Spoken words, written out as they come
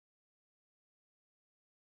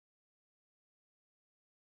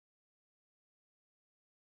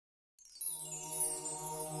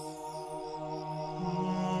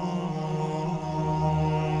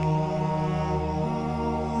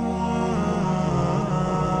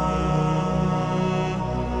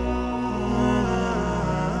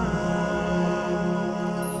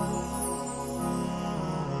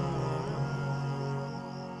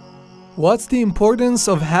What's the importance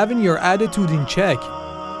of having your attitude in check?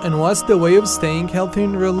 And what's the way of staying healthy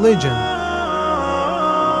in religion?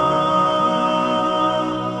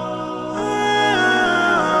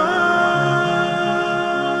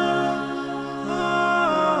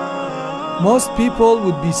 Most people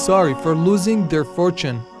would be sorry for losing their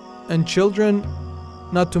fortune and children,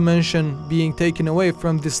 not to mention being taken away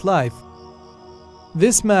from this life.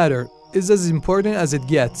 This matter is as important as it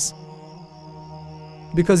gets.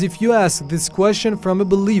 Because if you ask this question from a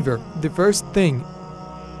believer, the first thing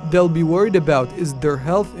they'll be worried about is their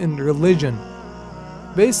health in religion.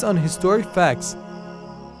 Based on historic facts,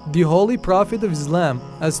 the Holy Prophet of Islam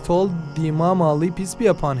has told the Imam Ali, peace be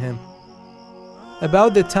upon him,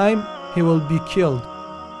 about the time he will be killed.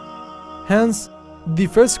 Hence, the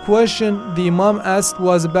first question the Imam asked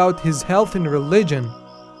was about his health in religion.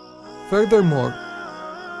 Furthermore,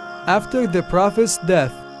 after the Prophet's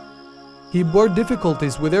death, he bore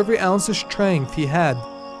difficulties with every ounce of strength he had,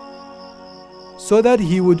 so that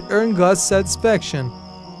he would earn God's satisfaction,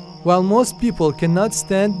 while most people cannot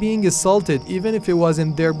stand being assaulted even if it was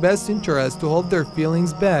in their best interest to hold their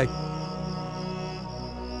feelings back.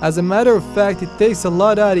 As a matter of fact, it takes a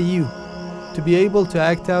lot out of you to be able to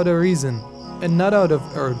act out of reason and not out of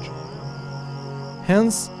urge.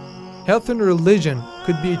 Hence, health in religion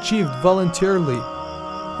could be achieved voluntarily.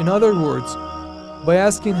 In other words, by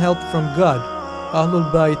asking help from God,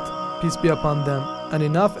 Ahlul Bayt, peace be upon them, and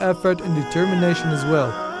enough effort and determination as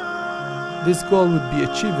well. This goal would be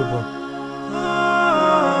achievable.